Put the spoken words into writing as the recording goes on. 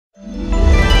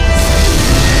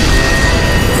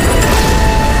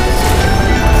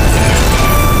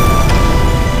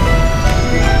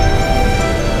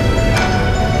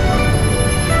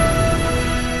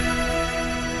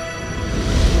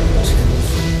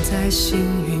在星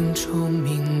云虫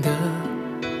鸣的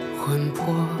魂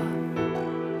魄，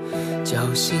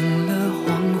叫醒了恍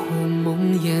惚梦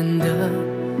魇的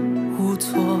无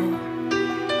措，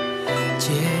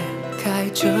解开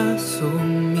这宿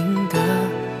命的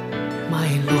脉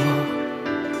络，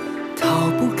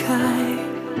逃不开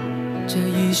这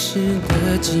一世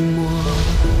的寂寞。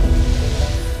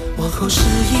往后是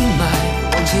阴霾，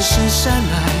往前是山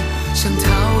隘，想逃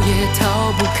也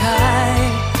逃不开。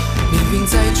命运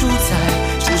在主宰，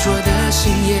执着的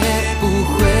心也不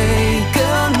会更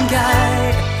改。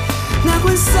哪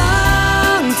管桑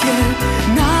田，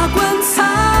哪管沧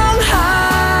海，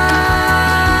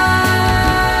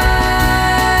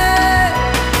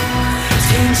听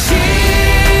琴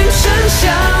声萧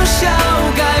萧，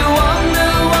该忘的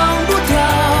忘不掉，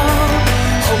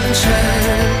红尘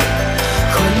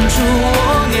困住我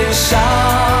年少。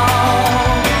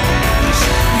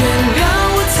原谅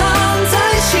我藏在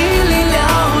心里寥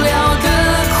寥的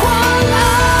狂傲，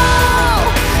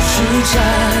施展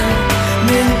面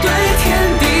对天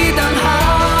地当好。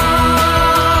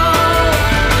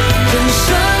人生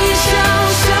一笑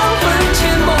笑，魂牵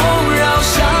梦绕，想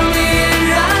你也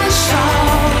燃烧，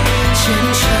前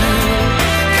尘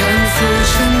看浮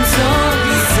尘走一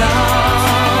遭。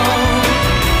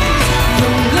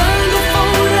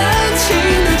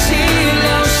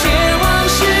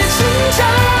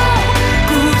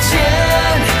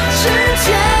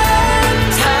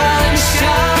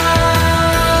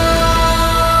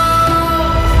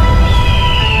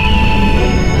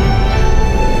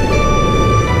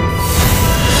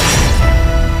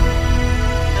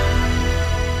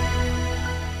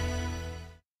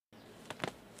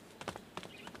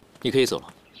你可以走了。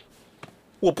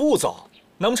我不走，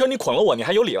难不成你捆了我，你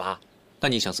还有理了？那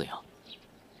你想怎样？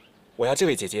我要这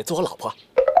位姐姐做我老婆。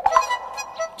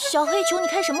小黑球，你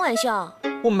开什么玩笑？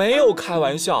我没有开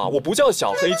玩笑，我不叫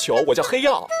小黑球，我叫黑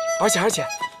曜。而且，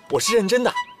我是认真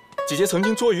的。姐姐曾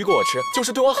经捉鱼给我吃，就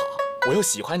是对我好。我又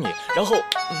喜欢你，然后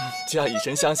就要以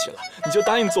身相许了，你就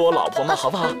答应做我老婆嘛，好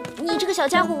不好？你这个小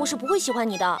家伙，我是不会喜欢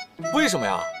你的。为什么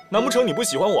呀？难不成你不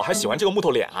喜欢我，还喜欢这个木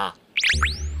头脸啊？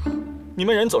你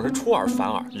们人总是出尔反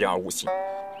尔，言而无信。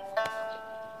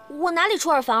我哪里出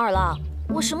尔反尔了？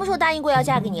我什么时候答应过要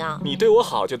嫁给你啊？你对我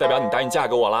好，就代表你答应嫁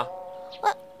给我啦。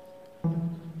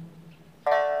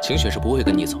晴雪是不会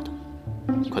跟你走的，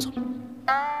快走。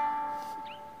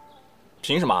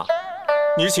凭什么？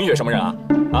你是晴雪什么人啊？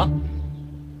啊？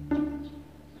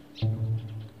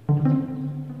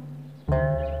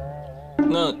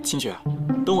那晴雪，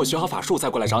等我学好法术再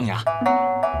过来找你啊。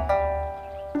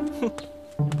哼。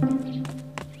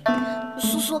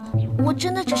苏苏，我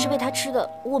真的只是喂他吃的，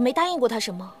我没答应过他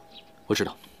什么。我知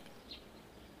道，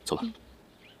走吧。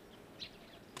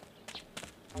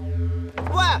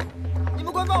喂，你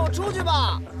们快放我出去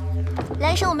吧！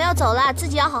兰生，我们要走了，自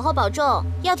己要好好保重，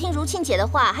要听如沁姐的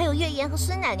话，还有月言和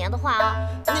孙奶娘的话啊。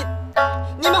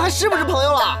你们还是不是朋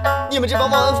友了？你们这帮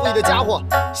忘恩负义的家伙，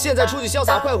现在出去潇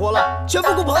洒快活了，全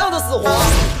不顾朋友的死活。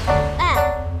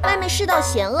哎，外面世道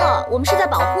险恶，我们是在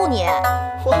保护你。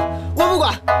我不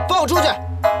管，放我出去！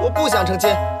我不想成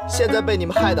亲，现在被你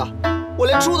们害的，我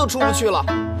连出都出不去了。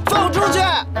放我出去！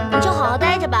你就好好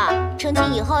待着吧，成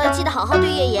亲以后要记得好好对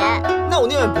月言。那我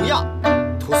宁愿不要。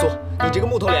屠苏，你这个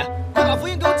木头脸，快把符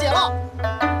印给我解了！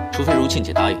除非如沁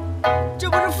姐答应。这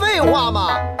不是废话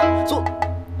吗？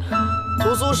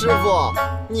屠苏师傅，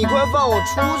你快放我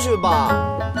出去吧！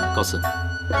告辞。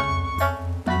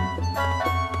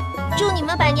祝你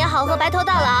们百年好合，白头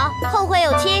到老，后会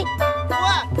有期。喂，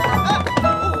哎，我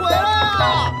回来了！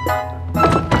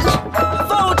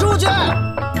放我出去！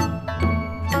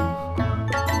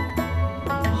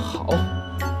好，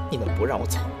你们不让我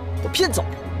走，我偏走。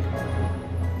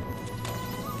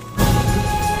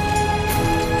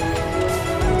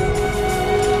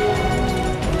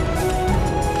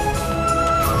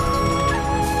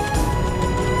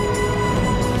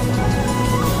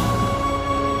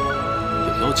有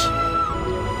妖气，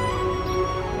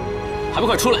还不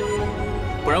快出来！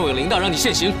不然我用铃铛让你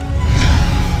现形！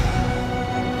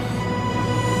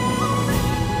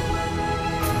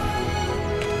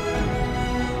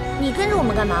你跟着我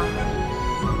们干嘛？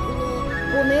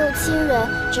我没有亲人，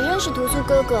只认识屠苏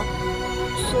哥哥，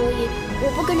所以我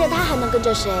不跟着他还能跟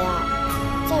着谁啊？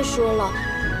再说了，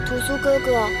屠苏哥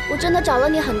哥，我真的找了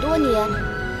你很多年，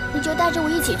你就带着我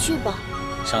一起去吧。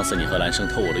上次你和兰生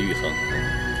偷我的玉衡，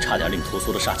差点令屠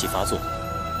苏的煞气发作，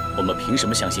我们凭什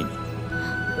么相信你？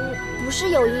我不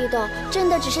是有意的，真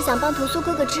的只是想帮屠苏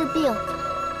哥哥治病。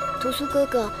屠苏哥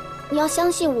哥，你要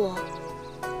相信我。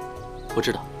我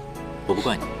知道，我不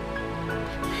怪你。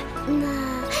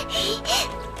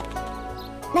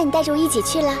那你带着我一起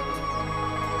去啦？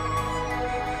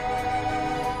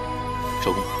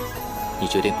少公，你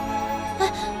决定吧。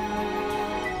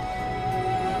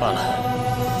罢了，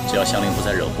只要香菱不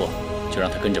再惹祸，就让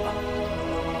她跟着吧。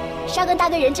少根大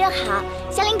哥人真好，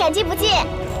香菱感激不尽。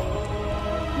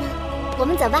那我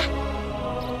们走吧。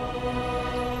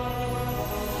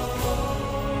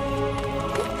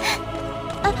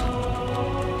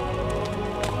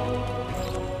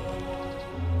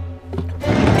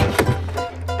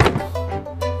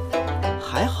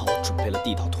还好我准备了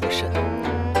地道脱身，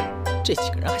这几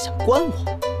个人还想关我，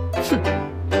哼！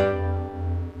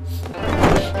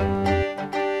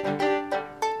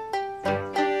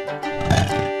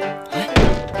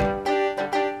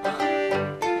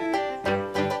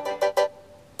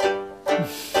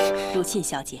如沁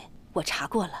小姐，我查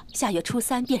过了，下月初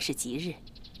3便是吉日。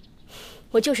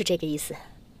我就是这个意思，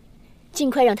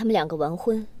尽快让他们2个完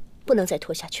婚，不能再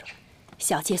拖下去了。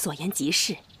小姐所言极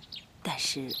是，但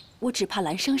是我只怕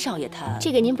兰生少爷他……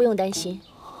这个您不用担心，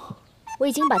我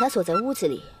已经把他锁在屋子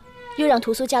里，又让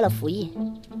屠苏加了符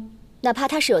印，哪怕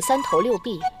他是有3头6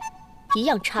臂，一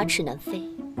样插翅难飞。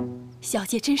小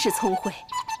姐真是聪慧，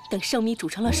等生米煮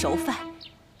成了熟饭，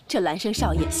这兰生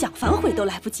少爷想反悔都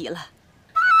来不及了。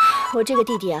我这个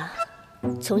弟弟啊，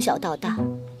从小到大，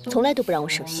从来都不让我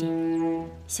省心。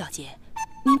小姐，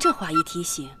您这话一提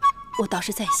醒，我倒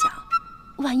是在想，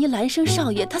万一兰生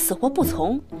少爷他死活不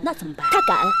从，那怎么办？他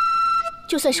敢，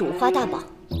就算是五花大绑，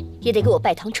也得给我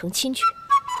拜堂成亲去。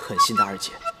狠心的二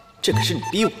姐，这可是你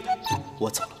逼我的，我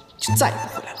走了就再也不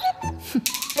回来了。哼！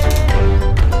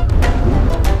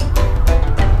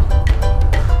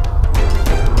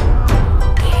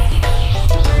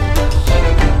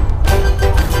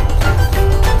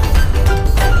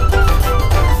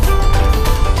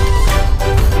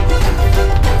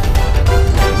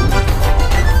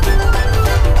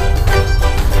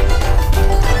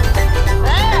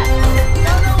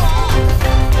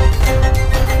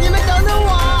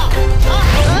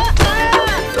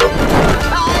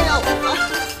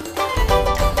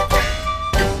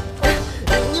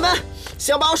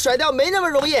想把我甩掉没那么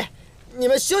容易，你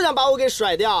们休想把我给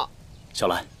甩掉。小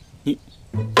兰，你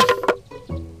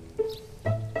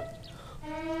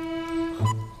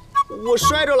我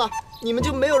摔着了，你们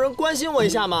就没有人关心我一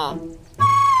下吗？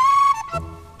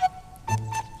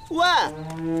喂，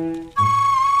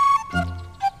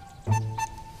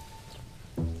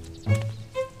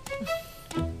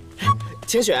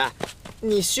晴雪，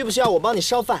你需不需要我帮你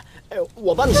烧饭？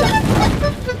我帮你下。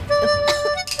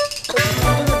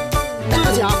对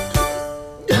不起啊。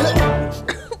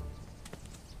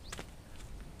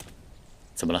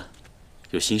怎么了？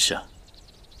有心事啊？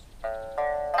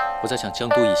我在想江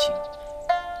都一行，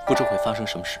不知会发生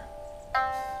什么事。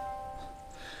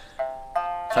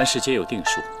凡事皆有定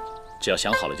数，只要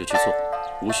想好了就去做，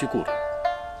无需顾虑。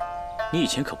你以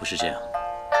前可不是这样。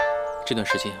这段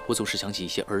时间我总是想起一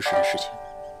些儿时的事情。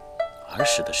儿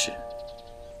时的事，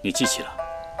你记起了？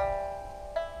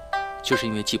就是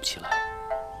因为记不起来，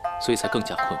所以才更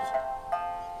加困惑。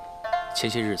前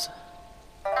些日子，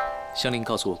香菱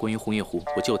告诉我关于红叶湖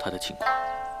我救她的情况，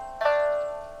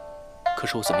可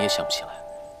是我怎么也想不起来。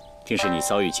定是你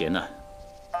遭遇劫难，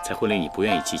才会令你不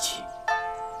愿意记起。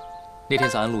那天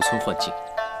在安陆村幻境，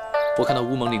我看到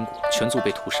乌蒙灵谷全族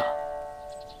被屠杀，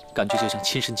感觉就像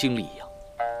亲身经历一样，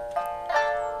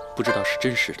不知道是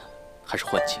真实的还是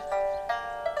幻境。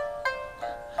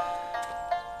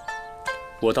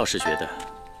我倒是觉得，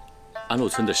安陆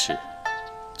村的事，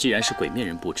既然是鬼面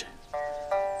人布置，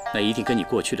那一定跟你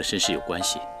过去的身世有关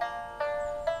系。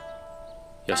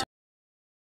要想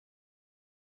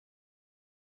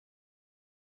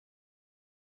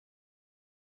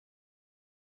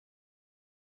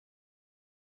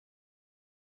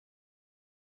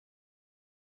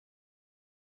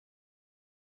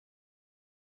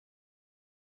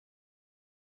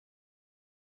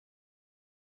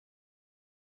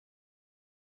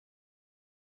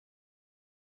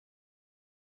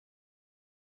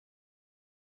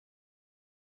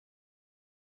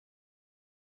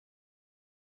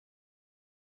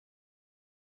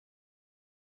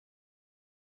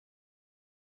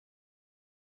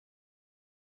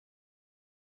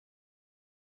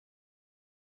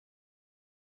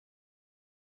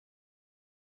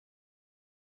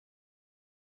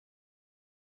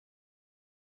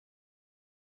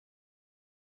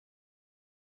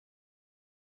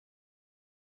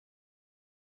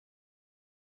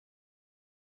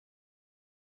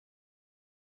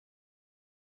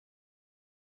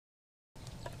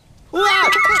哇，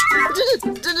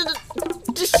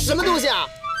这什么东西啊？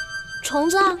虫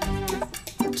子啊！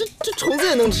这虫子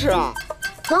也能吃啊？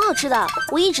很好吃的，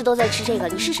我一直都在吃这个，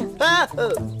你试试。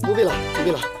不必了，不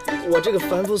必了，我这个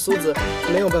凡夫俗子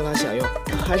没有办法享用，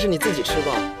还是你自己吃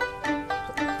吧。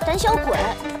胆小鬼！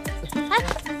哎，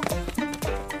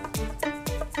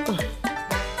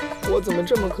我怎么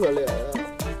这么可怜啊？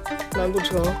难不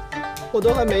成我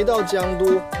都还没到江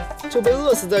都，就被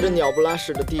饿死在这鸟不拉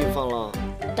屎的地方了？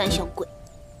胆小鬼！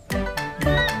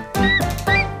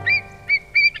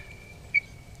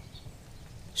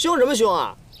凶什么凶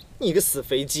啊！你个死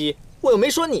肥鸡，我又没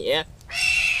说你。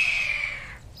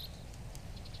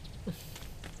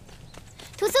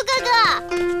屠苏哥哥，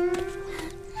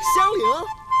香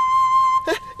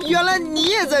菱，原来你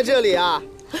也在这里啊！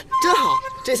真好，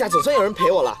这下总算有人陪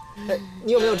我了。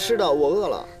你有没有吃的？我饿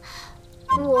了。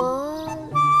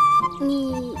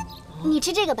你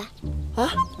吃这个吧。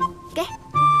啊，给，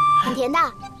很甜的。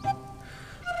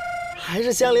还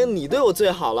是香菱，你对我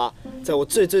最好了，在我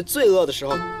最饿的时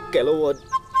候，给了我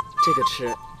这个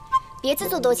吃。别自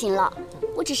作多情了，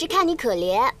我只是看你可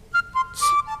怜。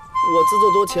我自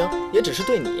作多情，也只是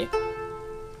对你。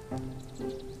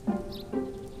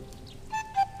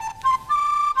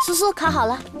苏苏烤好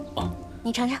了，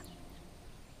你尝尝。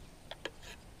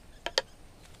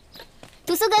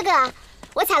屠苏哥哥，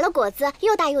我采了果子，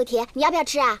又大又甜，你要不要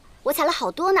吃啊？我采了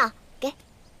好多呢，给。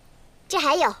这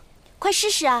还有，快试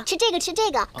试啊！吃这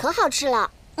个，可好吃了。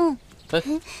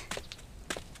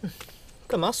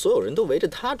干嘛所有人都围着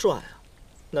他转啊？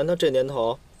难道这年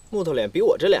头木头脸比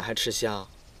我这脸还吃香？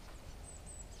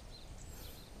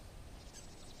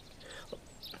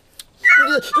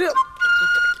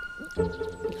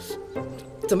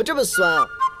怎么这么酸啊？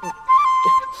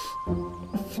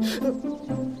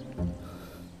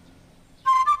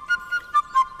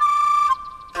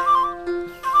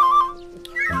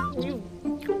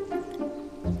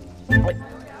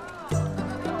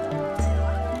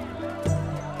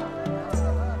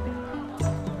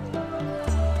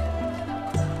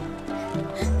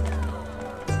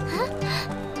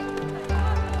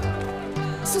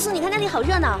苏苏，你看那里好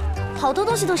热闹，好多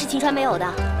东西都是晴川没有的。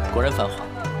果然繁华。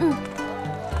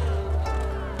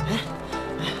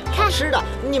好吃的，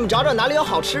你们找找哪里有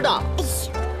好吃的。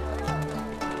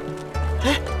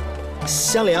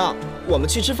香菱，我们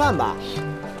去吃饭吧。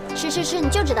吃，你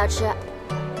就知道吃。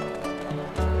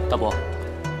大伯，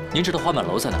您知道花满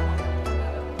楼在哪吗？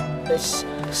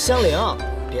香菱，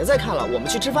别再看了，我们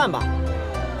去吃饭吧。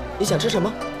你想吃什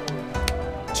么？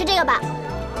吃这个吧。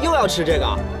又要吃这个？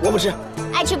我不吃。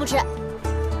爱吃不吃。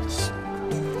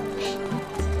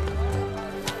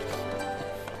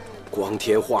光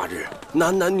天化日，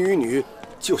男男女女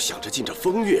就想着进这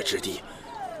风月之地，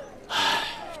唉，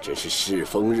真是世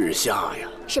风日下呀。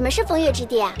什么是风月之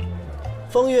地啊？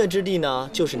风月之地呢，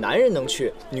就是男人能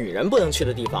去，女人不能去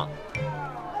的地方。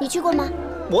你去过吗？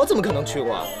我怎么可能去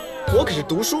过啊？我可是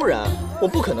读书人，我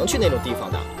不可能去那种地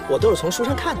方的，我都是从书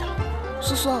上看的。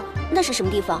苏苏，那是什么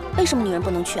地方？为什么女人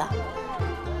不能去啊？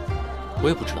我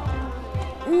也不知道。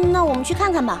那我们去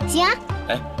看看吧。行啊。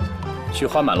哎，去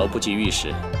花满楼不急于一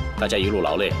时，大家一路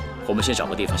劳累，我们先找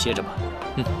个地方歇着吧。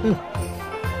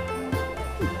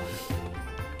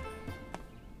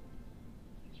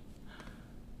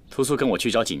屠苏跟我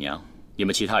去找锦娘，你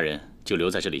们其他人就留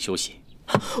在这里休息。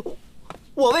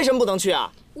我为什么不能去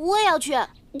啊？我也要去，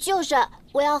就是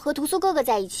我要和屠苏哥哥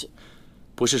在一起。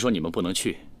不是说你们不能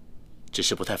去，只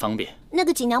是不太方便。那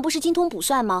个锦娘不是精通卜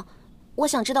算吗？我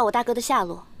想知道我大哥的下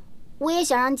落。我也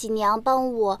想让锦娘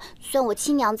帮我算我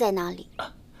亲娘在哪里。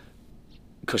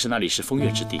可是那里是风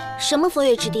月之地。什么风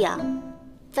月之地啊？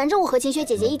反正我和晴雪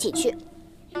姐姐一起去。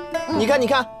你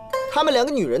看，他们两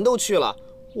个女人都去了，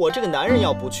我这个男人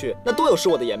要不去，那多有失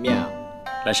我的颜面啊！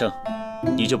兰生，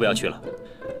你就不要去了。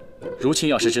如沁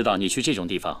要是知道你去这种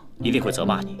地方，一定会责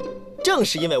骂你。正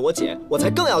是因为我姐，我才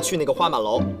更要去那个花满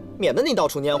楼，免得你到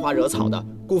处拈花惹草的，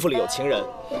辜负了有情人。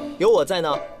有我在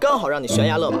呢，刚好让你悬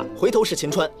崖勒马，回头是秦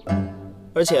川。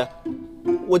而且，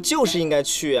我就是应该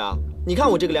去啊！你看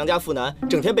我这个良家妇男，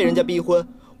整天被人家逼婚，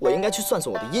我应该去算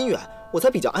算我的姻缘，我才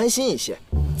比较安心一些。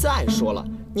再说了，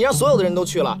你让所有的人都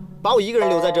去了，把我一个人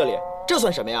留在这里，这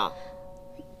算什么呀？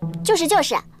就是，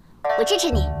我支持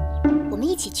你，我们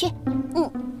一起去。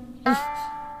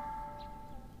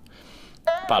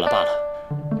罢了，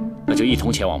那就一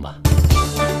同前往吧。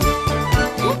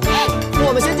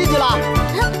我们先进去了，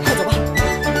快走吧。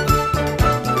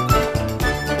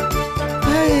哎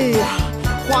呀，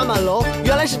花满楼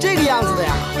原来是这个样子的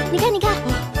呀！你看，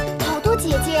好多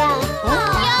姐姐啊！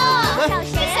找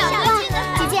谁啊？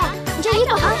姐姐，你这衣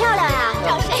服好漂亮呀！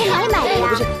在哪里买的呀？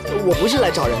我不是来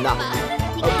找人的。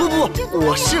不，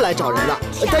我是来找人的，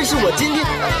但是我今天。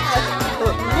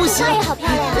不行，那也好漂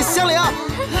亮。香菱，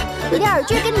你的耳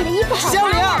坠跟你的衣服好香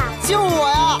菱搭呀。，救我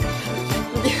呀！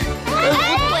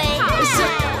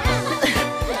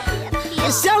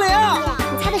香菱，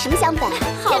你擦的什么香粉？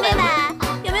姐妹们，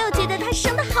有没有觉得她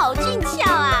生得好俊俏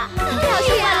啊？要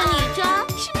是换了女装，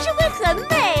是不是会很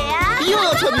美啊？又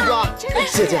要穿女装，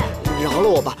姐姐，饶了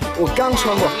我吧，我刚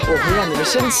穿过，我会让你们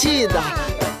生气的。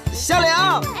香菱，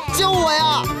救我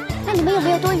呀！那你们有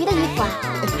没有多余的衣服啊？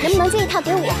能不能借一套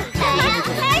给我？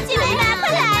哎，姐妹们，快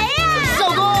来呀！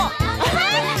少公，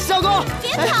少公，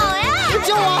别跑呀！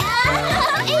救我！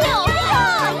哎呦，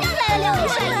又来了两位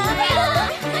帅哥，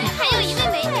还有一位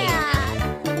美女。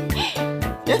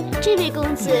这位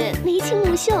公子眉清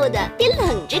目秀的，别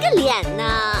冷着个脸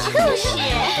呢。就是，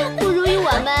不如与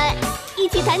我们一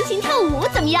起弹琴跳舞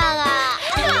怎么样啊？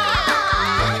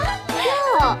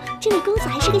哟，这位公子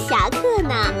还是个侠客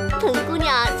呢，本姑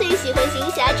娘最喜欢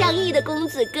行侠仗义的公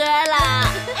子哥了。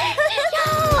哟，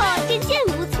这剑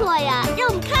不错呀，让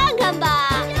我们看看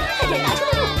吧，快点拿出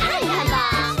来给我们看看吧。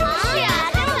是啊，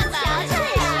让我们瞧瞧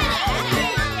呀！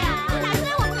拿出来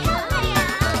我们看看呀！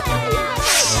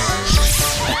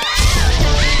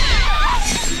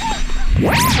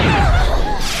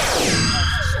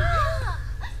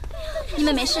你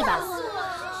们没事吧？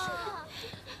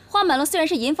花满楼虽然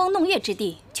是吟风弄月之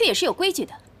地，却也是有规矩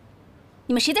的。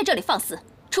你们谁在这里放肆，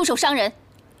出手伤人？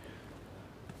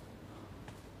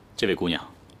这位姑娘，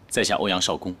在下欧阳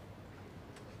少恭。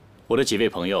我的几位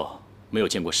朋友没有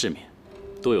见过世面，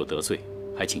多有得罪，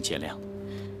还请见谅。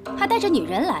还带着女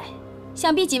人来，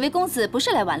想必几位公子不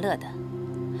是来玩乐的。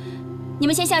你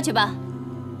们先下去吧。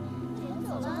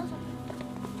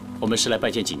我们是来拜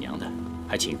见锦娘的，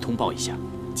还请通报一下。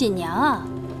锦娘啊，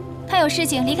她有事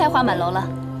情离开花满楼了。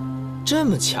这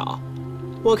么巧，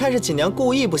我看是锦娘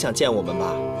故意不想见我们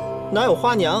吧？哪有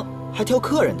花娘还挑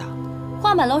客人的？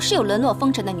花满楼是有沦落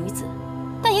风尘的女子，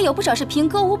但也有不少是凭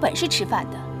歌舞本事吃饭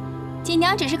的。锦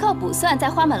娘只是靠卜算在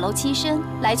花满楼栖身，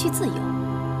来去自由。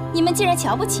你们既然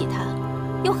瞧不起她，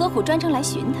又何苦专程来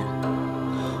寻她？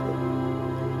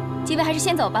几位还是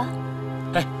先走吧。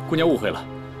哎，姑娘误会了，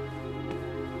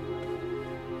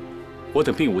我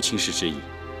等并无轻视之意，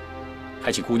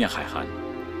还请姑娘海涵。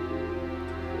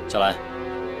小兰，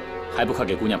还不快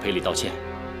给姑娘赔礼道歉？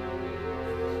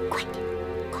快点，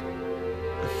快！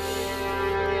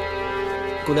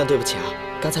姑娘，对不起啊，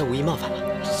刚才无意冒犯了。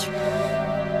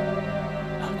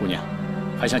姑娘，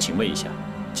还想请问一下，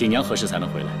锦娘何时才能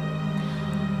回来？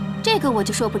这个我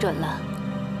就说不准了。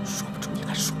说不准你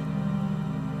还说。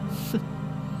哼。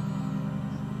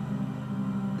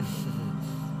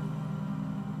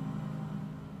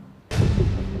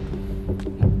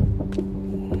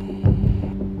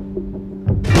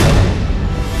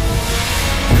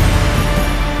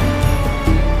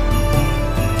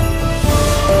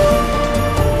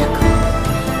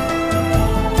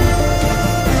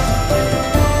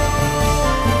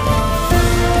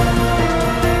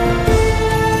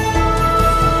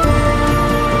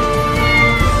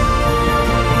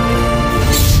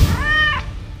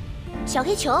小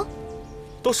黑球，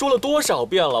都说了多少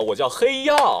遍了，我叫黑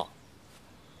曜。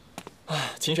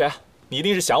哎，秦雪，你一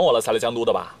定是想我了才来江都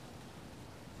的吧？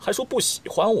还说不喜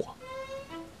欢我，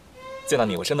见到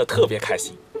你我真的特别开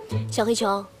心。小黑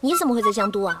球，你怎么会在江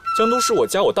都啊？江都是我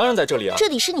家，我当然在这里啊。这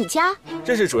里是你家？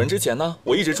认识主人之前呢，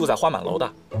我一直住在花满楼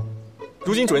的。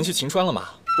如今主人去晴川了嘛，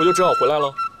我就只好回来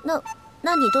喽。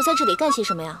那你都在这里干些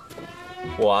什么呀？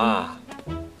我啊，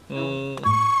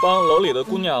帮楼里的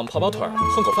姑娘跑跑腿儿，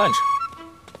混口饭吃。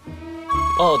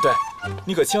哦，对，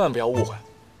你可千万不要误会，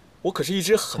我可是一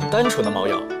只很单纯的猫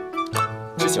妖，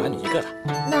只喜欢你一个的。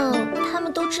那他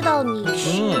们都知道你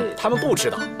是？他们不知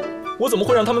道，我怎么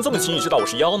会让他们这么轻易知道我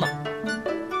是妖呢？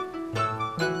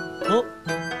哦，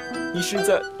你是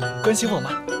在关心我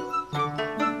吗？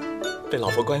被老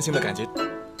婆关心的感觉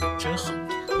真好。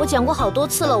我讲过好多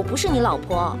次了，我不是你老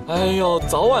婆。哎呦，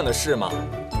早晚的事嘛，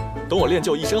等我练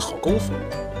就一身好功夫，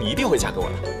你一定会嫁给我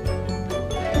的。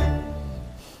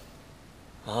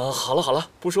啊，好了好了，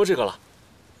不说这个了。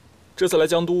这次来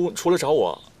江都，除了找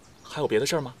我，还有别的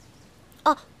事儿吗？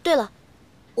哦，对了，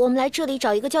我们来这里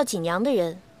找一个叫锦娘的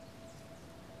人，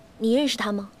你认识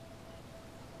他吗？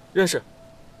认识，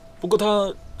不过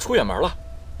他出远门了，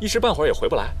一时半会儿也回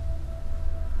不来。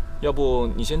要不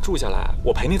你先住下来，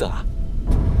我陪你等啊。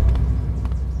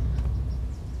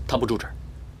他不住这儿。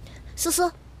思思，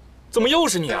怎么又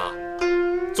是你啊？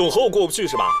总和我过不去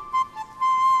是吧？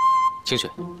清雪，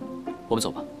我们走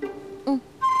吧。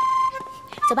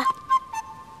走吧。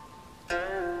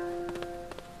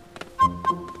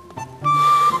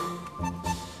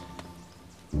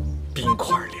冰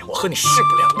块脸，我和你势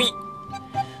不两立。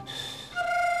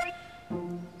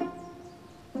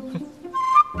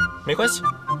没关系，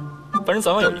反正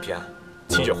早晚有一天，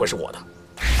晴雪会是我的。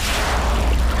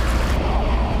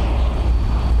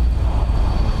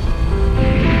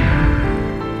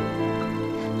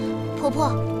婆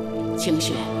婆，晴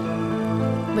雪，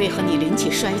为何你灵气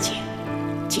衰减？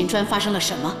秦川发生了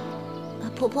什么？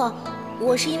婆婆，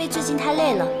我是因为最近太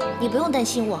累了，你不用担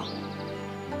心我。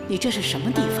你这是什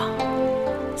么地方？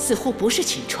似乎不是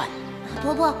秦川。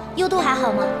婆婆，幽都还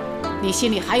好吗？你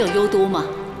心里还有幽都吗？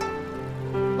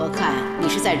我看你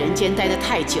是在人间待得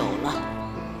太久了，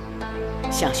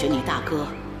想学你大哥，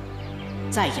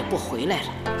再也不回来了。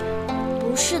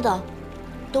不是的，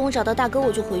等我找到大哥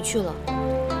我就回去了。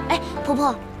哎，婆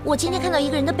婆，我今天看到一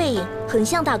个人的背影，很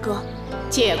像大哥。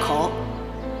借口，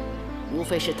无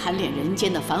非是贪恋人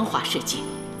间的繁华世界。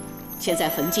现在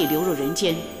焚寂流入人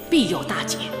间，必有大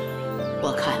劫。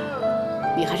我看，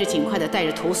你还是尽快的带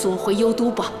着屠苏回幽都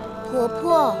吧。婆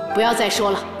婆，不要再说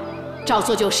了，照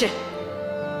做就是。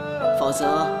否则，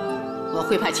我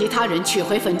会派其他人取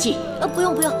回焚寂。不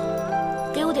用不用，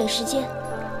给我点时间，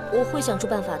我会想出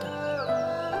办法的。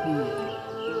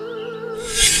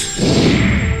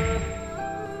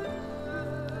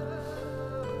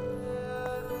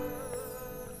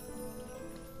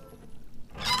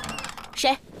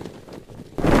谁？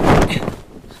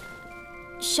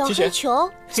小黑球，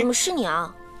怎么是你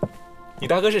啊？你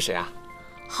大哥是谁啊？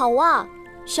好啊，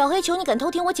小黑球，你敢偷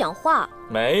听我讲话？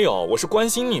没有，我是关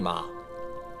心你嘛。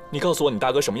你告诉我你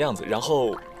大哥什么样子，然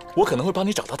后我可能会帮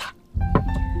你找到他。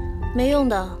没用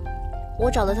的，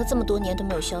我找了他这么多年都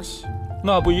没有消息。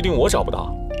那不一定我找不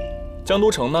到。江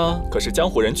都城呢，可是江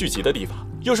湖人聚集的地方，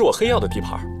又是我黑曜的地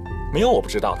盘，没有我不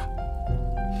知道的。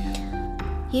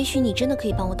也许你真的可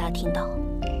以帮我打听到。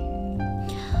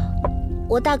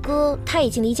我大哥他已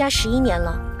经离家11年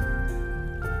了，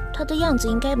他的样子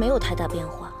应该没有太大变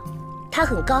化。他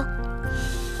很高，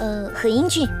很英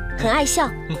俊，很爱笑，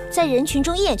在人群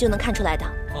中一眼就能看出来的。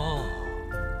哦，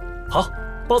好，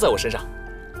包在我身上。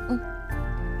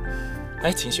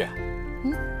哎，晴雪，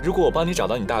如果我帮你找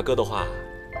到你大哥的话，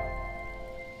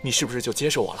你是不是就接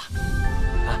受我了？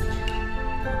啊？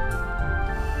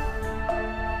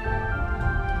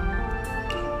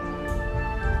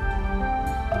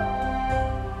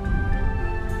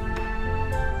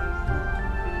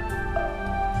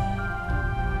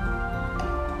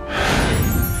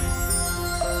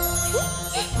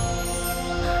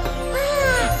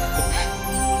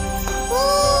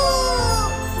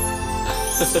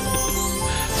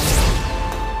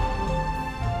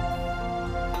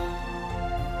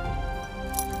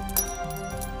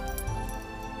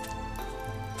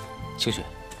晴雪，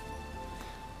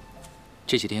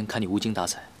这几天看你无精打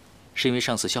采，是因为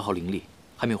上次消耗灵力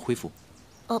还没有恢复？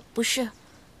不是，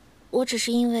我只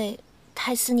是因为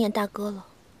太思念大哥了。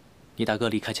你大哥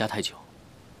离开家太久，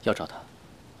要找他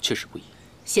确实不易。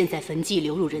现在焚寂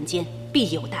流入人间，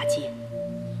必有大劫。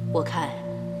我看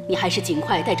你还是尽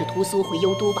快带着屠苏回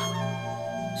幽都吧。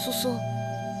苏苏，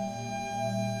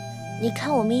你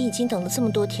看我们已经等了这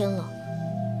么多天了，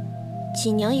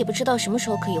锦娘也不知道什么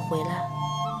时候可以回来，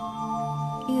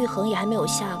玉衡也还没有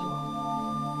下落，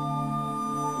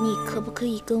你可不可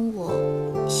以跟我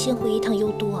先回一趟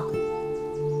幽都啊？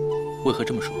为何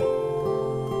这么说？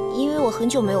因为我很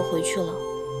久没有回去了，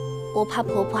我怕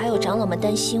婆婆还有长老们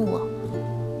担心我，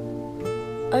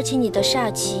而且你的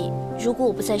煞气，如果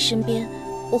我不在身边，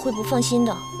我会不放心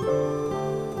的。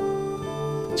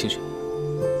晴雪，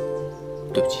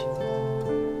对不起，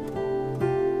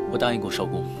我答应过少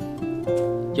公，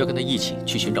要跟他一起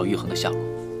去寻找玉衡的下落。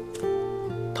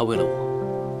他为了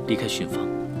我离开训坊，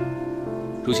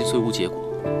如今虽无结果，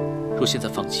若现在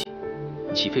放弃，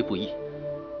岂非不义？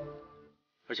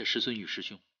而且师尊与师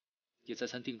兄也再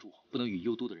三叮嘱我，不能与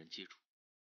幽都的人接触，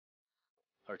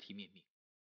耳提面命，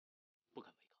不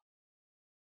敢违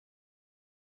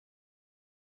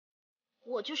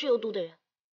抗。我就是幽都的人，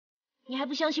你还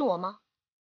不相信我吗？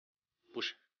不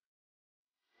是。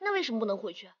那为什么不能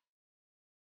回去？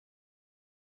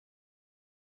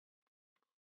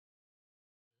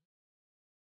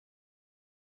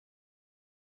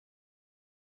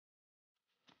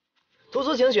屠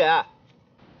苏、晴雪，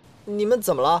你们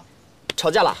怎么了？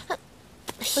吵架了？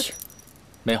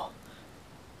没有。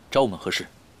找我们何事？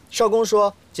少公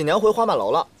说锦娘回花满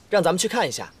楼了，让咱们去看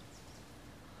一下。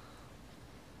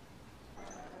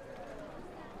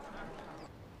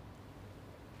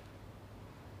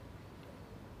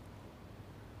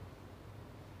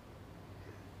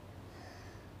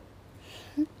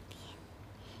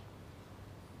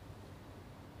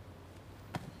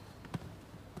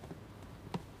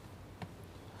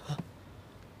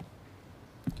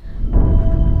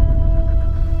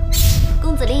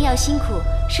公子炼药辛苦，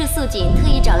是素锦特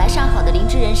意找来上好的灵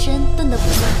芝人参炖的补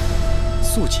药。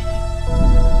素锦，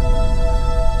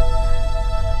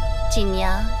锦娘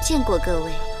见过各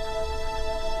位。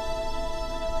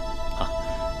啊，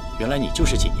原来你就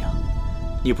是锦娘，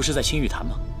你不是在青玉坛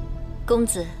吗？公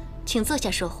子，请坐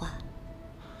下说话。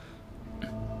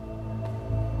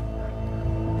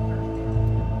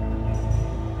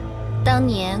当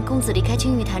年公子离开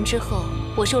青玉坛之后，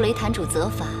我受雷坛主责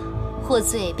罚，获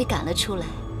罪被赶了出来，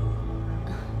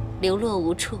流落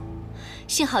无处。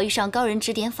幸好遇上高人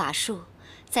指点法术，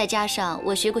再加上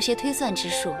我学过些推算之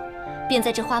术，便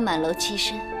在这花满楼栖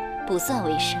身，卜算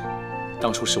为生。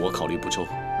当初是我考虑不周，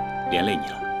连累你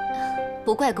了。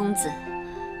不怪公子，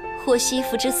祸兮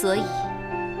福之所以。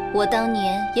我当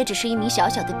年也只是一名小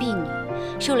小的婢女，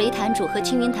受雷坛主和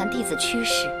青云坛弟子驱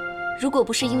使。如果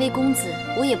不是因为公子，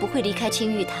我也不会离开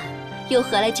青玉坛，又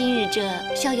何来今日这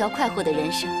逍遥快活的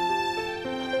人生？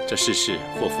这世事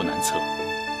祸福难测，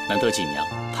难得锦娘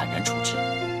坦然处之。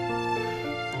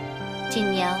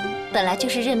锦娘本来就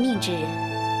是认命之人。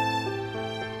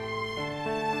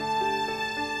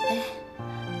哎，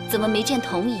怎么没见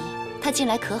童姨？她近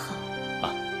来可好？啊，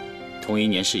童姨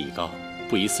年事已高，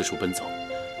不宜四处奔走，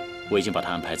我已经把她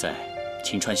安排在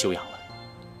晴川休养了。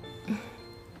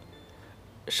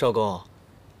少公，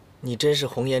你真是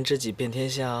红颜知己遍天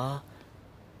下啊！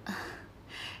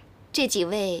这几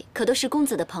位可都是公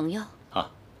子的朋友啊，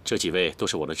这几位都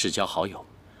是我的至交好友，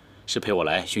是陪我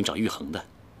来寻找玉衡的。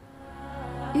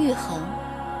玉衡，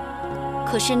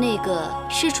可是那个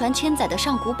失传千载的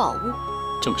上古宝物？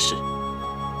正是，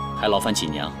还劳烦锦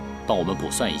娘帮我们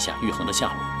卜算一下玉衡的下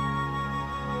落。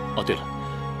哦，对了，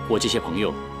我这些朋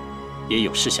友也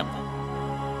有事相问。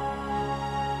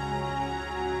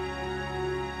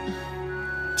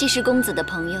既是公子的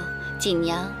朋友，锦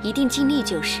娘一定尽力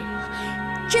就是。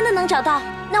真的能找到？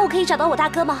那我可以找到我大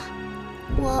哥吗？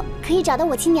我可以找到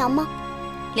我亲娘吗？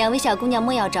两位小姑娘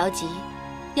莫要着急，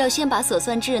要先把所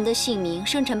算之人的姓名、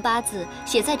生辰八字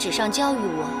写在纸上交予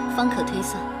我，方可推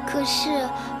算。可是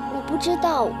我不知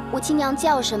道我亲娘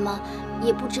叫什么，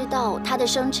也不知道她的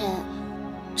生辰，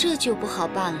这就不好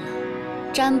办了。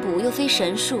占卜又非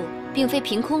神术，并非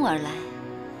凭空而来。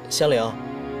香菱，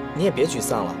你也别沮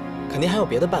丧了。肯定还有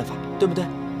别的办法，对不对？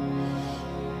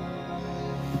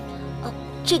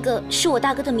这个是我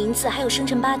大哥的名字，还有生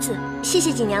辰八字。谢谢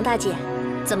锦娘大姐。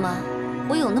怎么，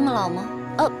我有那么老吗？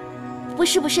不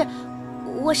是，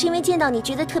我是因为见到你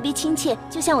觉得特别亲切，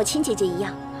就像我亲姐姐一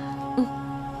样。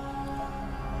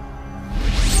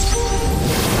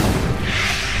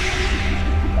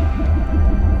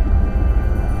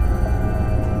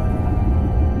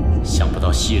想不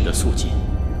到昔日的素锦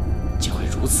竟会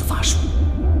如此法术。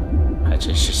还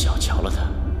真是小瞧了他。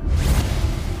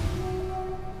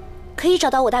可以找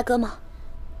到我大哥吗？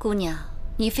姑娘，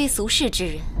你非俗世之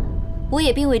人，我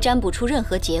也并未占卜出任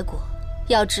何结果。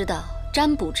要知道，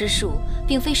占卜之术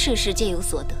并非世世皆有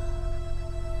所得。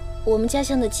我们家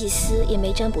乡的祭司也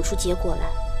没占卜出结果来，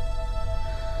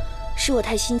是我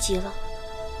太心急了。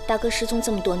大哥失踪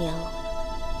这么多年了，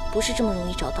不是这么容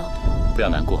易找到的。不要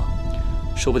难过，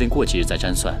说不定过几日再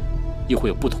占算，又会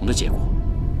有不同的结果。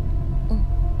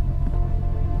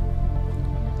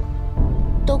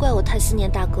都怪我太思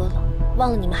念大哥了，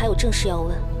忘了你们还有正事要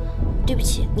问。对不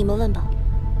起，你们问吧。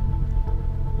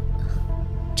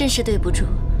真是对不住，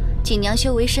锦娘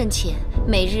修为甚浅，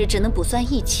每日只能卜算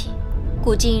一起，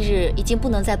故今日已经不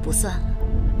能再卜算了。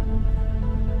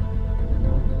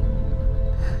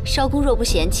少公若不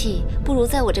嫌弃，不如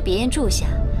在我这别院住下，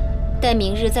待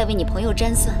明日再为你朋友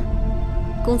占算。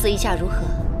公子意下如何？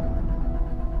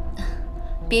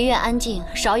别院安静，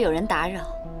少有人打扰。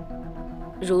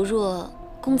如若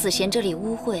公子嫌这里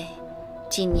污秽，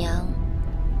锦娘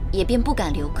也便不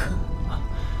敢留客。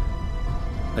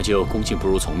那就恭敬不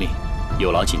如从命，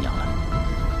有劳锦娘了。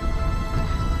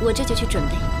我这就去准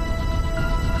备。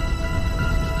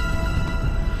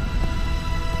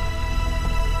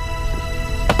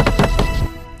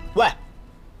喂，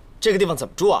这个地方怎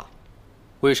么住啊？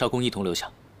我与少公一同留下。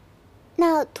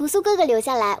那屠苏哥哥留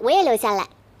下来，我也留下来。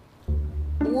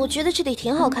我觉得这里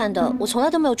挺好看的，我从来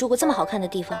都没有住过这么好看的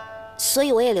地方。所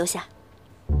以我也留下。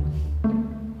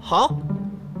好，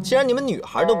既然你们女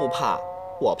孩都不怕，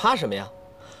我怕什么呀？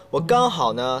我刚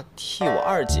好呢替我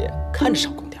二姐看着少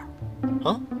公点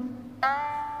儿，啊。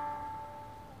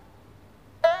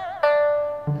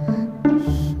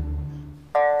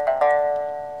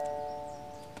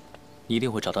你一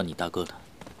定会找到你大哥的，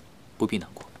不必难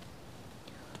过。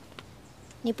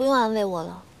你不用安慰我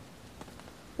了，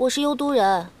我是幽都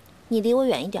人，你离我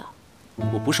远一点。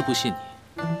我不是不信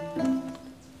你。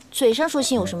嘴上说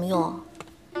信有什么用啊？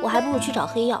我还不如去找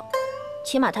黑曜，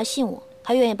起码他信我，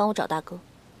还愿意帮我找大哥。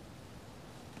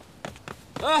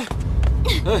哎，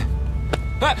哎，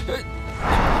哎，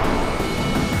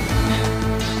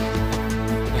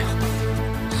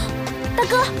大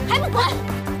哥，还不滚！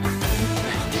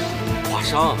华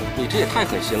生，你这也太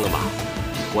狠心了吧！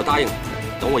我答应你，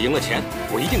等我赢了钱，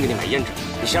我一定给你买胭脂。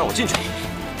你先让我进去。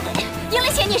赢了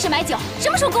钱你也是买酒，什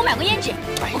么时候给我买过胭脂？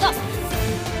我告诉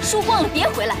你，输光了别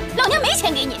回来，老娘没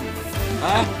钱给你。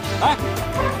哎哎，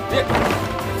别！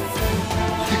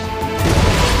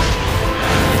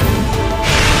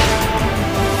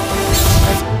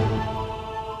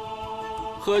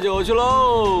喝酒去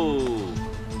喽！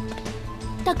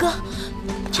大哥，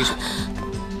清雪，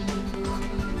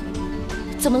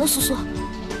怎么了，叔叔？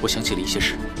我想起了一些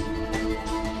事。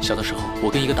小的时候，我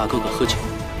跟一个大哥哥喝酒，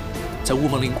在乌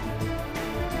蒙灵谷。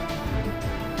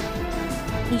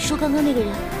你说刚刚那个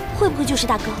人会不会就是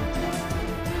大哥？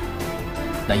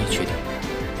难以确定，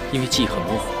因为记忆很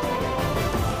模糊。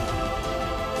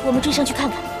我们追上去看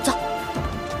看，走。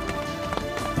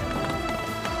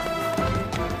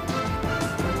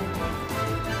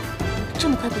这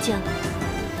么快不见了，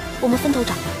我们分头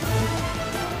找。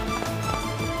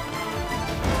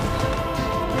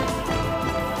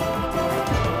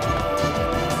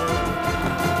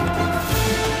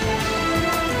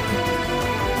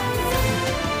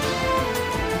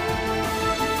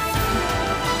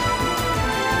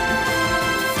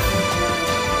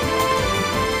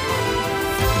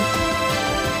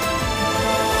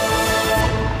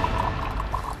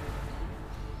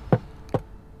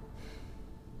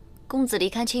公子离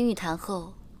开青玉坛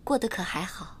后，过得可还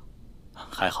好？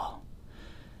还好。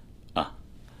啊，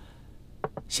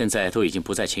现在都已经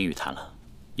不在青玉坛了，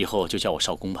以后就叫我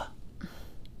少公吧。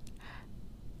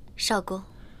少公，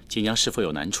锦娘是否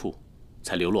有难处，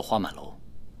才流落花满楼？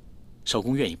少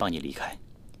公愿意帮你离开。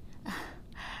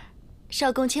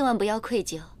少公千万不要愧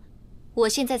疚，我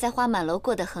现在在花满楼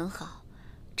过得很好，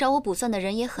找我卜算的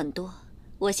人也很多，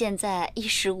我现在衣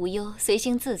食无忧，随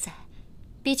性自在。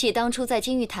比起当初在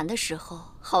金玉坛的时候，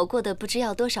好过的不知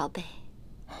要多少倍。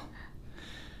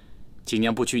锦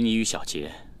娘不拘泥于小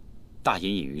节，大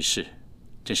隐隐于市，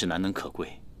真是难能可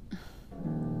贵。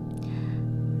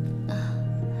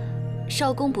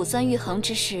少公卜算玉衡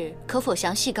之事，可否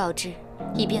详细告知，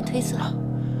以便推算？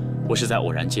我是在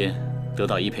偶然间得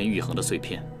到一片玉衡的碎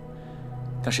片，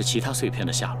但是其他碎片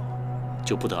的下落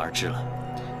就不得而知了。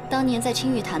当年在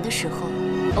青玉坛的时候，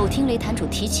偶听雷坛主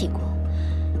提起过。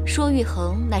说玉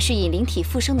衡乃是以灵体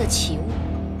复生的奇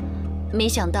物，没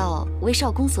想到为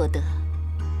少公所得，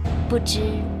不知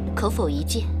可否一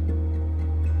见？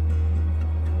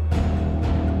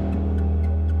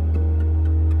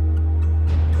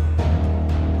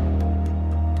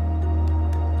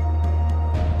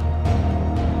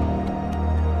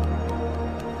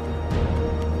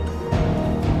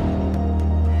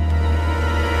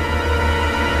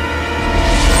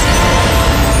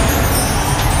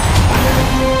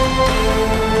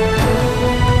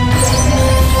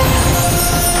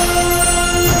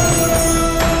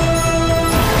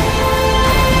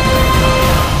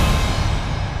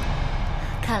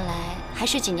还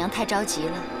是锦娘太着急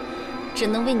了，只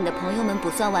能为你的朋友们卜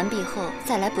算完毕后，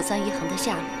再来卜算玉衡的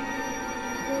下落。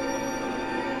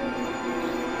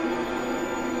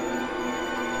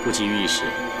不急于一时，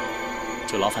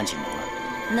就劳烦锦娘了。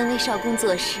能为少公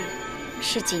做事，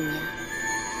是锦娘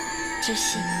之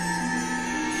幸。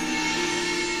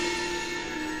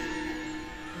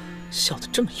笑得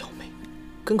这么妖媚，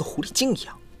跟个狐狸精一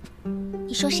样。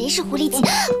你说谁是狐狸精？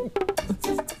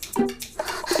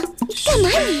干嘛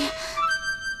你？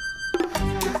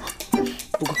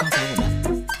不过刚才我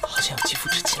们好像有肌肤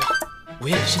之亲了，我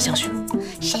愿以身相许。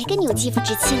谁跟你有肌肤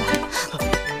之亲了？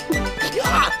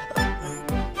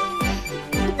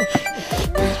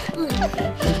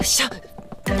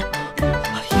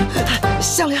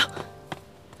项梁，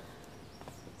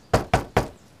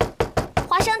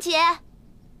华生姐，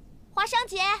华生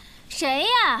姐，谁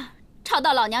呀？吵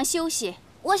到老娘休息。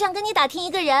我想跟你打听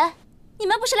一个人。你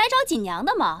们不是来找锦娘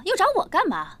的吗？又找我干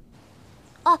嘛？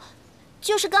哦，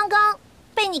就是刚刚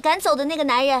被你赶走的那个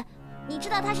男人，你知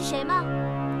道他是谁吗？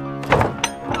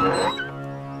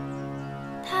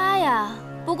他呀，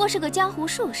不过是个江湖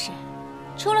术士，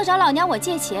除了找老娘我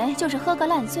借钱，就是喝个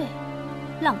烂醉，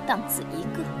浪荡子一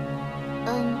个。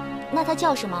那他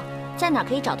叫什么？在哪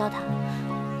可以找到他？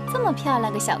这么漂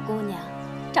亮个小姑娘，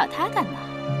找他干嘛？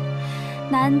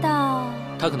难道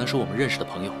他可能是我们认识的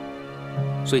朋友，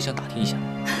所以想打听一下。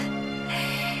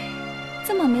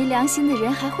这么没良心的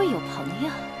人还会有朋友？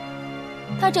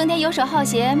他整天游手好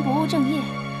闲，不务正业。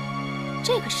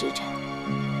这个时辰，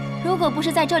如果不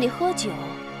是在这里喝酒，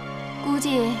估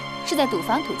计是在赌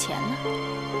房赌钱了。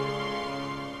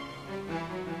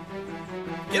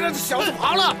别让这小子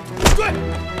跑了！追！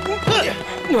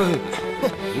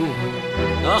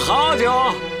好酒，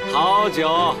好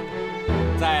酒，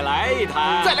再来一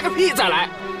坛。再来个屁！再来！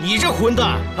你这混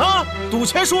蛋啊！赌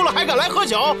钱输了还敢来喝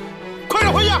酒？快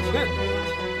点回去！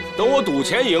等我赌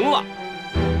钱赢了，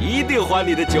一定还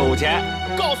你的酒钱。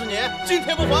告诉你，今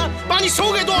天不还，把你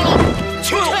手给剁了！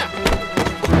去！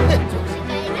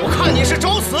我看你是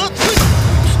找死！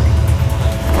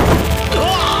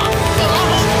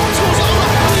臭小子，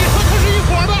你和他是一伙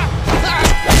的！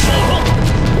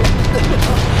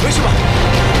没事吧？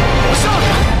我上去！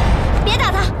别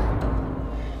打他！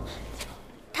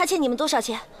他欠你们多少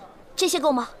钱？这些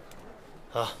够吗？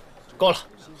啊，够了。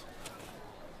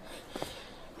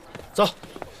走。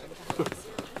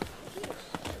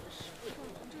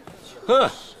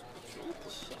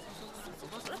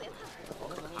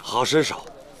好身手，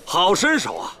好身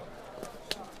手啊！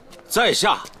在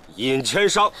下尹千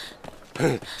商，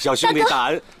小兄弟大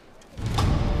恩。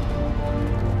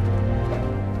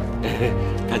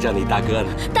他叫你大哥呢。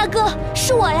大哥，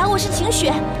是我呀，我是晴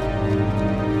雪。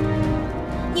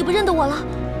你不认得我了？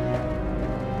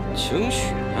晴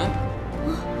雪，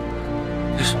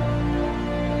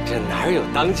这哪有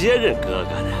当街认哥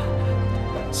哥的？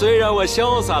虽然我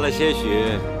潇洒了些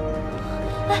许，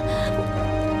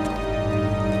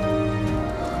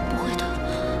不会的，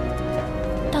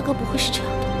大哥不会是这样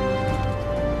的。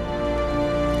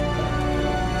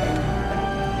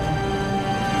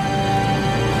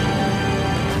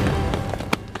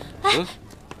哎，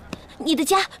你的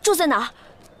家住在哪儿？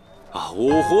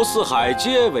五湖四海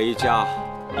皆为家，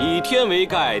以天为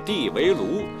盖，地为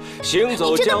炉，行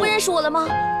走江湖。你真的不认识我了吗？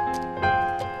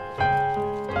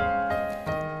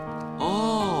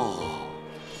哦，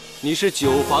你是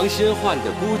酒房新换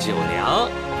的姑九娘。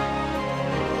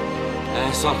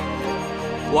哎，算了，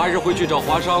我还是回去找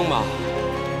华商吧。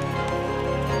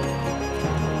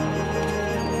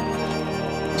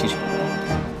清雪，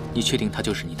你确定他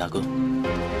就是你大哥？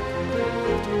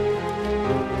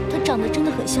他长得真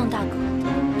的很像大哥，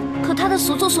可他的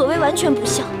所作所为完全不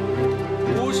像。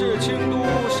不是清都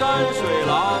山水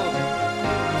郎，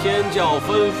天教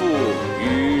吩咐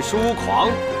语疏狂。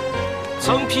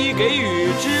曾批给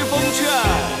予知风劝，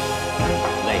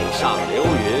泪上流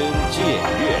云借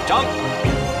乐章。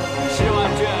10万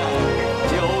卷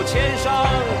9000觞，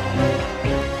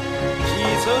几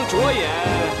曾着眼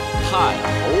看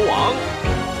猴王。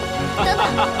等等，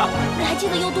你还记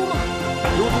得幽都吗？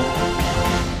幽都，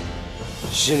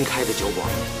新开的酒馆。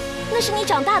那是你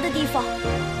长大的地方。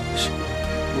是，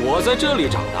我在这里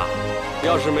长大。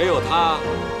要是没有他，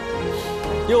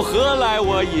又何来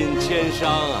我尹千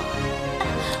商啊？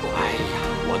哎呀，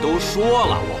我都说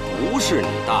了，我不是你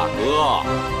大哥，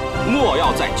莫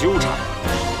要再纠缠。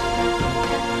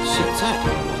现在的姑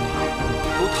娘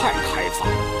都太开放，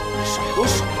甩都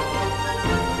甩不了。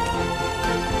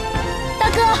大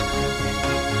哥，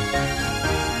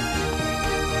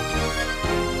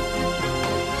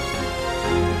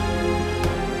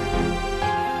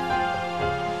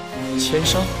千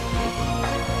商，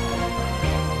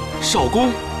少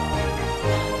恭。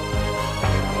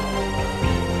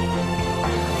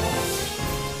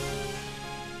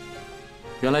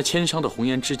原来千商的红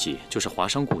颜知己就是华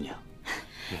商姑娘。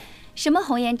什么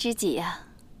红颜知己呀？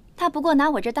她不过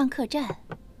拿我这当客栈，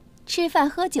吃饭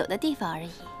喝酒的地方而已。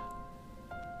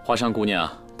华商姑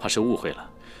娘怕是误会了，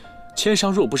千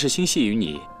商若不是心系于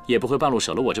你，也不会半路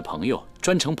舍了我这朋友，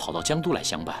专程跑到江都来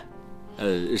相伴。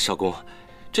少恭，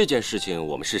这件事情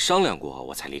我们是商量过，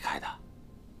我才离开的。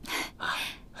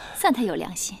算他有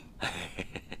良心。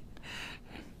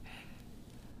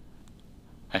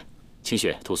哎，清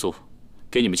雪、屠苏，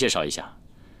给你们介绍一下，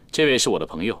这位是我的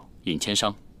朋友尹千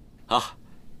商。啊，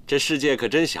这世界可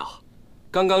真小，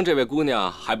刚刚这位姑娘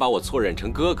还把我错认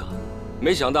成哥哥，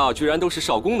没想到居然都是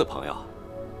少恭的朋友。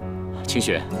清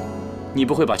雪，你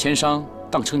不会把千商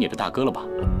当成你的大哥了吧？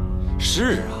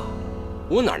是啊，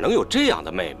我哪能有这样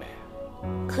的妹妹？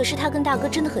可是他跟大哥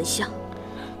真的很像。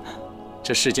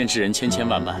这世间之人千千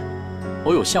万万，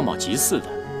偶有相貌极似的，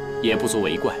也不足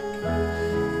为怪。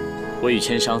我与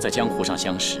千商在江湖上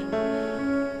相识，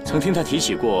曾听他提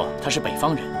起过他是北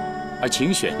方人，而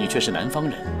晴雪你却是南方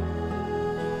人。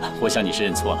我想你是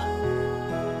认错了。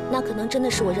那可能真的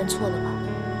是我认错了吧？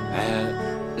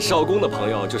少恭的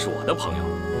朋友就是我的朋友。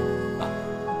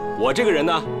我这个人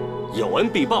呢，有恩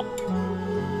必报，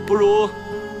不如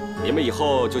你们以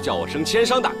后就叫我声千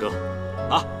商大哥，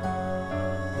啊，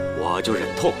我就忍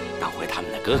痛当回他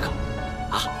们的哥哥，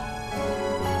啊。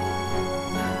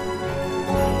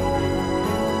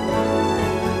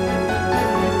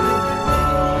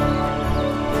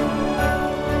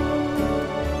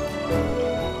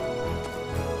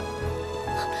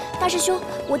大师兄，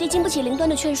我弟经不起灵端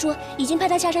的劝说，已经派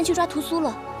他下山去抓屠苏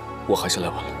了。我还是来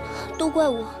晚了。都怪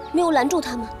我没有拦住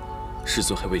他们。师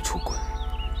尊还未出关，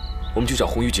我们去找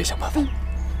红玉姐想办法。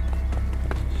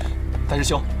大师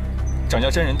兄，掌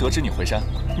教真人得知你回山，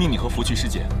命你和福去师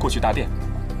姐过去大殿。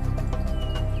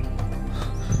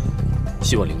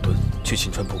希望灵敦去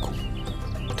秦川布控，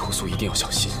屠苏一定要小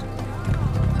心。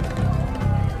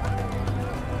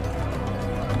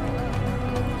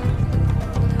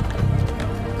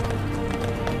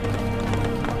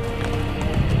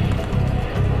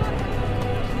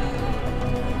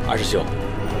二师兄，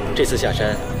这次下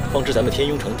山，方知咱们天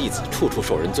雍城弟子处处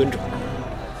受人尊重，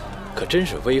可真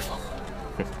是威风。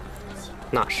哼，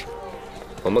那是，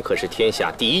我们可是天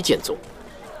下第一剑宗。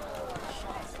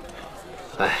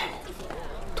哎，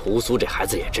屠苏这孩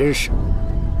子也真是，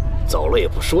走了也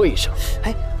不说一声。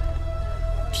哎，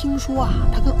听说啊，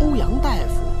他跟欧阳大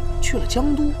夫去了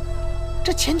江都，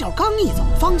这前脚刚一走，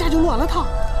方家就乱了套，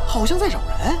好像在找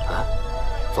人啊。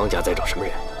方家在找什么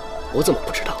人？我怎么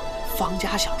不知道？方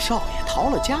家小少爷逃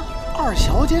了家，二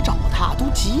小姐找他都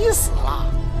急死了。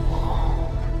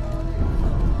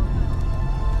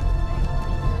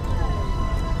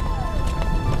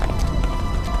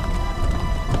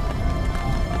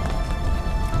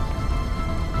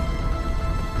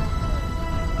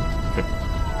哼，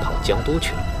跑江都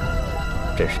去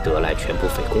了，真是得来全不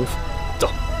费功夫。走。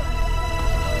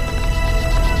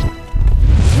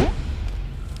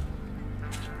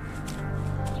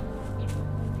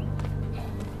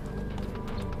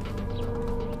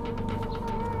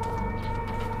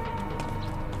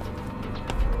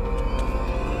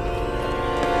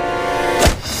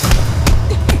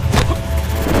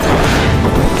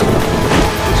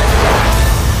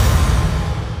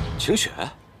晴雪，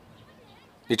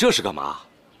你这是干嘛？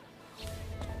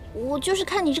我就是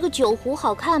看你这个酒壶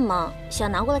好看嘛，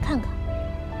想拿过来看看。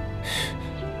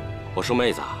我说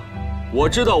妹子，我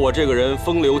知道我这个人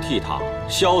风流倜傥，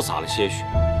潇洒了些许，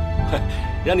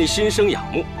让你心生仰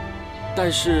慕。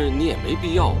但是你也没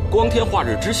必要光天化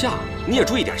日之下，你也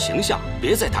注意点形象，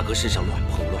别在大哥身上乱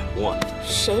碰乱摸的。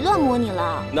谁乱摸你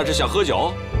了？那是想喝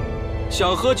酒，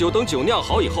想喝酒，等酒酿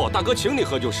好以后，大哥请你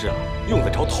喝就是了，用得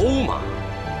着偷吗？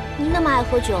你那么爱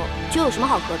喝酒，酒有什么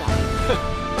好喝的？哼，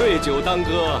对酒当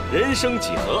歌，人生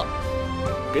几何？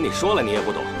跟你说了你也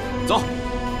不懂。走，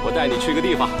我带你去个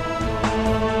地方。